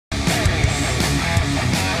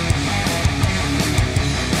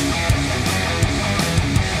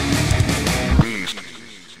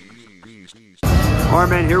All right,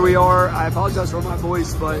 man, here we are. I apologize for my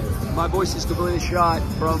voice, but my voice is completely shot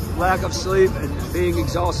from lack of sleep and being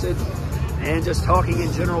exhausted and just talking in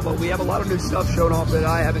general. But we have a lot of new stuff showing off that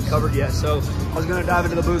I haven't covered yet. So I was going to dive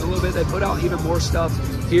into the booth a little bit. They put out even more stuff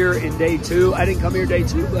here in day 2. I didn't come here day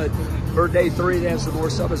 2, but for day 3, they have some more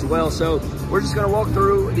stuff as well. So we're just going to walk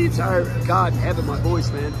through the entire, God, heaven, my voice,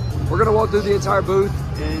 man. We're going to walk through the entire booth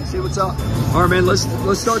and see what's up. All right, man, let's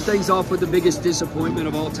start things off with the biggest disappointment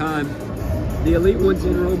of all time. The Elite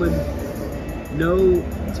 110 Roman, no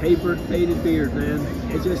tapered, faded beard, man.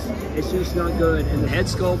 It's just not good. And the head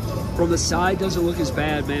sculpt from the side doesn't look as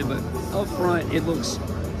bad, man, but up front, it looks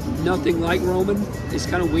nothing like Roman. It's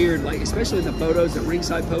kind of weird, like, especially in the photos that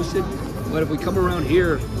Ringside posted. But if we come around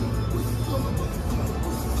here,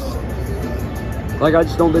 like, I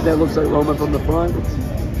just don't think that looks like Roman from the front.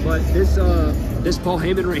 But this Paul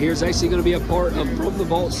Heyman right here is actually going to be a part of From the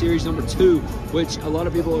Vault Series number 2, which a lot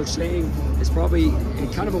of people are saying is probably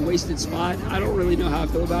kind of a wasted spot. I don't really know how I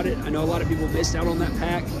feel about it. I know a lot of people missed out on that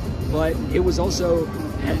pack, but it was also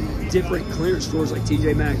at different clearance stores like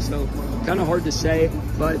TJ Maxx, so kind of hard to say.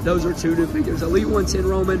 But those are 2 new figures. Elite 110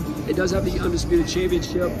 Roman, it does have the Undisputed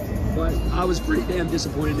Championship, but I was pretty damn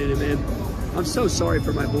disappointed in it, man. I'm so sorry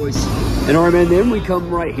for my voice. And all right, man, then we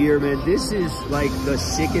come right here, man. This is like the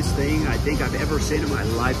sickest thing I think I've ever seen in my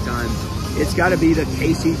lifetime. It's got to be the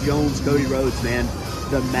Casey Jones Cody Rhodes, man.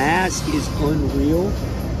 The mask is unreal.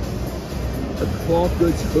 The cloth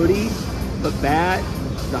goods hoodie, the bat,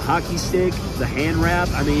 the hockey stick, the hand wrap.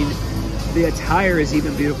 I mean, the attire is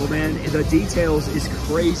even beautiful, man. The details is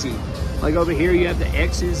crazy. Like over here, you have the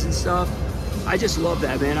X's and stuff. I just love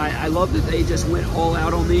that, man. I love that they just went all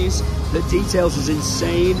out on these. The details is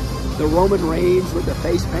insane. The Roman Reigns with the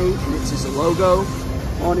face paint, and it's his logo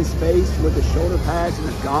on his face with the shoulder pads and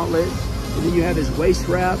the gauntlet. And then you have his waist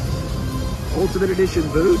wrap, Ultimate Edition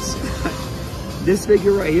boots. This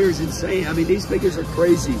figure right here is insane. I mean, these figures are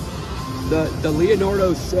crazy. The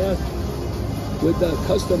Leonardo Seth with the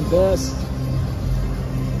custom vest.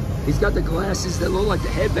 He's got the glasses that look like the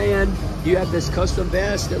headband. You have this custom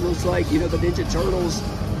vest that looks like, you know, the Ninja Turtles.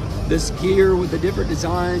 This gear with the different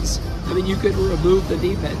designs. I mean, you could remove the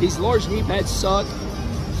knee pad. These large knee pads suck.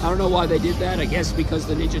 I don't know why they did that. I guess because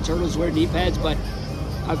the Ninja Turtles wear knee pads, but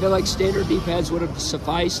I feel like standard knee pads would have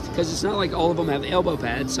sufficed because it's not like all of them have elbow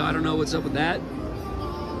pads, so I don't know what's up with that.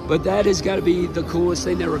 But that has got to be the coolest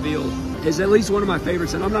thing they revealed. It's at least one of my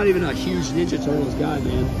favorites, and I'm not even a huge Ninja Turtles guy,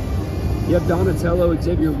 man. You have Donatello,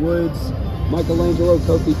 Xavier Woods, Michelangelo,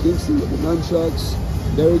 Kofi Kingston with the nunchucks.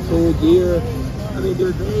 Very cool gear. I mean,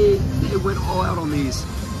 dude, they went all out on these.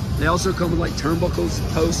 They also come with like turnbuckles,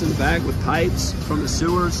 posts in the back with pipes from the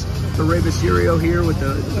sewers. The Rey Mysterio here with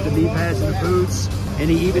the knee pads and the boots. And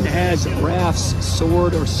he even has Raph's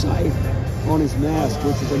sword or scythe on his mask,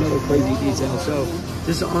 which is another crazy detail. So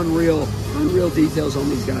just unreal details on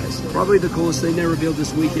these guys. Probably the coolest thing they revealed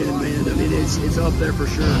this weekend, man. I mean, it's up there for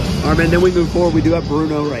sure. All right, man, then we move forward. We do have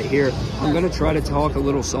Bruno right here. I'm going to try to talk a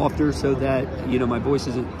little softer so that, you know, my voice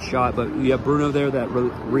isn't shot, but we have Bruno there, that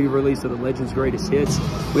re-release of the Legends Greatest Hits.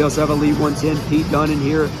 We also have Elite 110, Pete Dunne in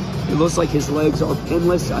here. It looks like his legs are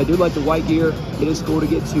pinless. I do like the white gear. It is cool to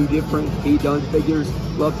get 2 different Pete Dunne figures.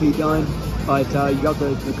 Love Pete Dunne. But you got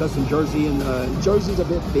the custom jersey, and the jersey's a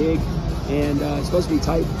bit big, and it's supposed to be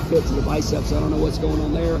tight fit to the biceps. I don't know what's going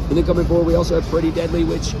on there. And then coming forward, we also have Pretty Deadly,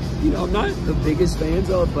 which, you know, I'm not the biggest fans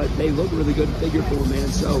of, but they look really good in figure form, man.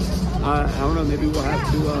 So I don't know, maybe we'll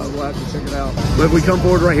have to check it out. But if we come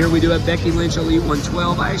forward right here, we do have Becky Lynch Elite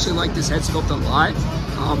 112. I actually like this head sculpt a lot.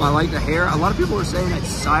 I like the hair. A lot of people are saying it's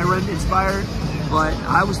Siren inspired, but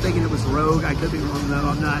I was thinking it was Rogue. I could be wrong though.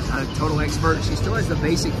 I'm not a total expert. She still has the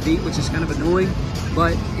basic feet, which is kind of annoying,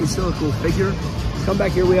 but it's still a cool figure. Come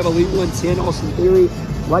back here, we have Elite 110, Austin Theory.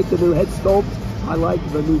 Like the new head sculpt. I like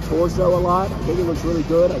the new torso a lot. I think it looks really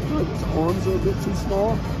good. I feel like his arms are a bit too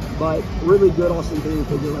small, but really good Austin Theory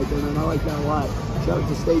figure right there, and I like that a lot. Shout out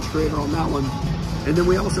to Stage Creator on that one. And then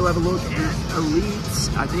we also have a look at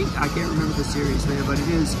Elites. I can't remember the series, man, but it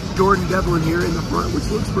is Jordan Devlin here in the front, which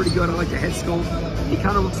looks pretty good. I like the head sculpt. He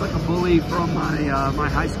kind of looks like a bully from my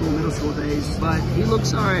high school, middle school days, but he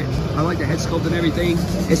looks all right. I like the head sculpt and everything.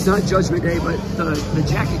 It's not Judgment Day, but the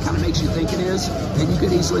jacket kind of makes you think it is, and you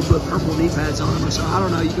could easily put purple knee pads on him or something. I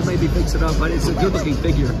don't know, you could maybe fix it up, but it's a good looking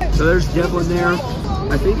figure. So there's Devlin there.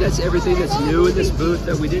 I think that's everything that's new in this booth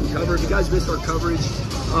that we didn't cover. If you guys missed our coverage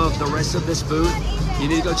of the rest of this booth, you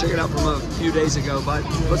need to go check it out from a few days ago. But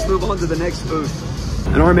let's move on to the next booth.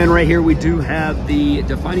 And our man right here, we do have the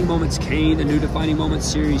Defining Moments Kane, the new Defining Moments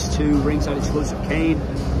Series 2 ringside exclusive Kane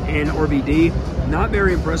and RVD. Not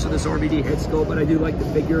very impressed with this RVD head sculpt, but I do like the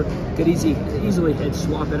figure. Could easily head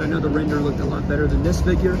swap it. I know the render looked a lot better than this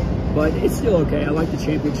figure, but it's still okay. I like the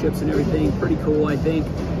championships and everything. Pretty cool, I think.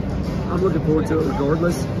 I'm looking forward to it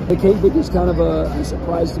regardless. The King figure's kind of a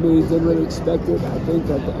surprise to me. Didn't really expect it. I think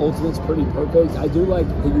that the Ultimate's pretty perfect. I do like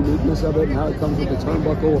the uniqueness of it and how it comes with the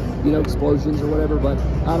turnbuckle, you know, explosions or whatever, but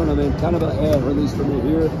I don't know, man, kind of a release for me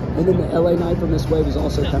here. And then the LA Knight from this wave is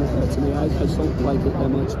also kind of to me. I just don't like it that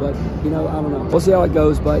much, but, you know, I don't know. We'll see how it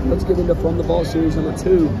goes, but let's get into From the Vault Series number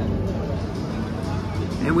 2.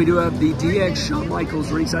 And we do have the DX Shawn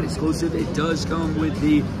Michaels ringside exclusive. It does come with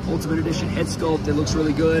the Ultimate Edition head sculpt. It looks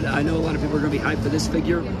really good. I know a lot of people are going to be hyped for this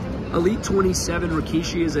figure. Elite 27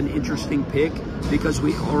 Rikishi is an interesting pick because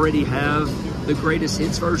we already have the Greatest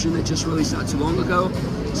Hits version that just released not too long ago.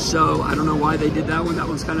 So I don't know why they did that one. That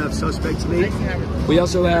one's kind of suspect to me. We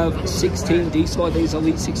also have 16 Diesel. I think it's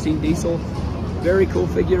Elite 16 Diesel. Very cool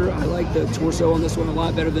figure. I like the torso on this one a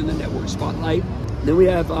lot better than the Network Spotlight. Then we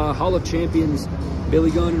have Hall of Champions Billy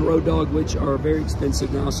Gunn and Road Dogg, which are very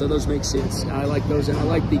expensive now, so those make sense. I like those, and I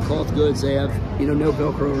like the cloth goods. They have, you know, no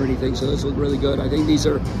Velcro or anything, so those look really good. I think these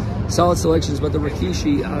are solid selections, but the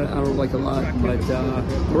Rikishi, I don't like a lot, but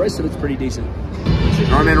the rest of it's pretty decent.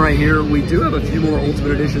 All right, man, right here, we do have a few more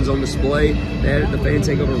Ultimate Editions on display. They had the Fan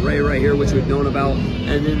Takeover Ray right here, which we've known about.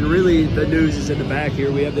 And then really the news is in the back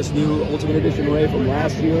here. We have this new Ultimate Edition Ray from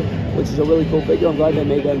last year, which is a really cool figure. I'm glad they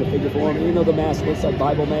made that in the figure form. Even though the mask looks like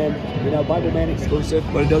Bible Man, you know, Bible Man exclusive,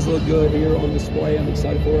 but it does look good here on display. I'm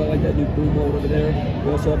excited for it. I like that new boom mold over there.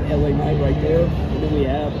 We also have LA Knight right there. And then we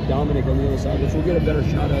have Dominik on the other side, which we'll get a better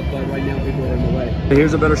shot of, but right now people are in the way.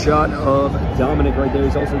 Here's a better shot of Dominik right there.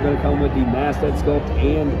 He's also going to come with the mask head sculpt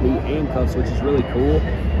and the handcuffs, which is really cool.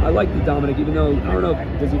 I like the Dominik, even though, I don't know,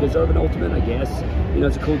 does he deserve an Ultimate? I guess. You know,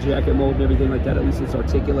 it's a cool jacket mold and everything like that. At least it's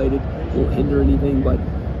articulated. Won't hinder anything, but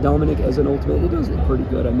Dominik as an Ultimate, it does look pretty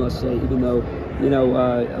good, I must say, even though, you know,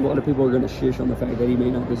 a lot of people are going to shish on the fact that he may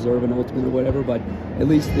not deserve an Ultimate or whatever, but at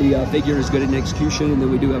least the figure is good in execution. And then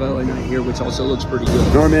we do have LA Knight here, which also looks pretty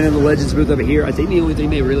good. Norman in the Legends booth over here. I think the only thing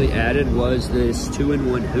they really added was this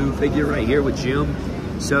 2-in-1 Who figure right here with Jim.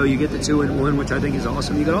 So you get the 2-in-1, which I think is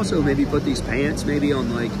awesome. You could also maybe put these pants maybe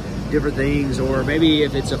on like different things, or maybe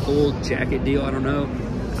if it's a full jacket deal, I don't know.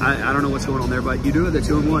 I don't know what's going on there, but you do have the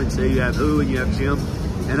 2-in-1. So you have Who and you have Jim.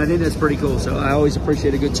 And I think that's pretty cool. So I always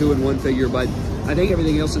appreciate a good 2-in-1 figure, but I think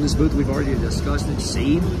everything else in this booth we've already discussed and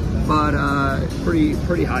seen, but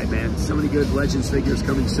pretty hype, man. So many good Legends figures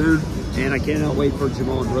coming soon, and I cannot wait for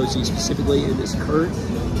Jamal and Rosie specifically in this Kurt,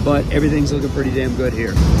 but everything's looking pretty damn good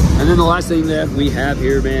here. And then the last thing that we have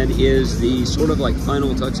here, man, is the sort of like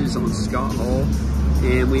final touches on Scott Hall.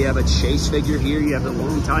 And we have a Chase figure here. You have the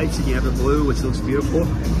long tights and you have the blue, which looks beautiful.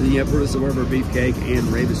 And then you have Bruce the Weber, Beefcake, and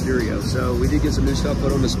Rey Mysterio. So we did get some new stuff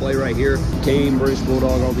put on display right here. Kane, British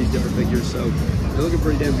Bulldog, all these different figures. So they're looking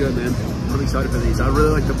pretty damn good, man. I'm excited for these. I really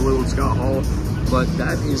like the blue on Scott Hall. But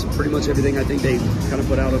that is pretty much everything I think they kind of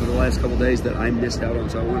put out over the last couple days that I missed out on.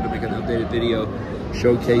 So I wanted to make an updated video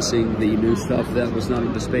showcasing the new stuff that was not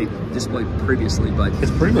on display previously. But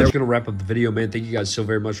it's pretty much going to wrap up the video, man. Thank you guys so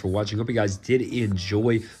very much for watching. Hope you guys did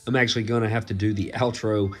enjoy. I'm actually going to have to do the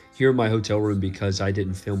outro here in my hotel room because I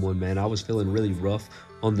didn't film one, man. I was feeling really rough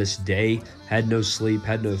on this day, had no sleep,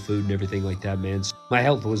 had no food and everything like that, man. So my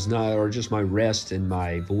health was not, or just my rest and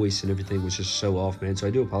my voice and everything was just so off, man. So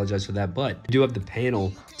I do apologize for that, but I do have the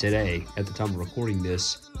panel today at the time of recording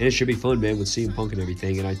this, and it should be fun, man, with CM Punk and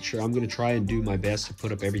everything. And I'm going to try and do my best to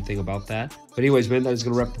put up everything about that. But anyways, man, that is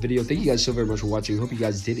going to wrap the video. Thank you guys so very much for watching. Hope you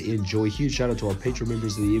guys did enjoy. Huge shout out to our Patreon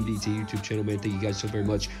members of the MDT YouTube channel, man. Thank you guys so very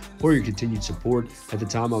much for your continued support. At the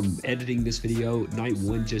time I'm editing this video, night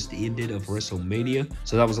 1 just ended of WrestleMania.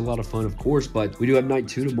 So that was a lot of fun, of course, but we do have night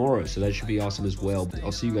 2 tomorrow, so that should be awesome as well.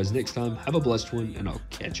 I'll see you guys next time. Have a blessed one, and I'll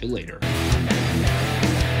catch you later.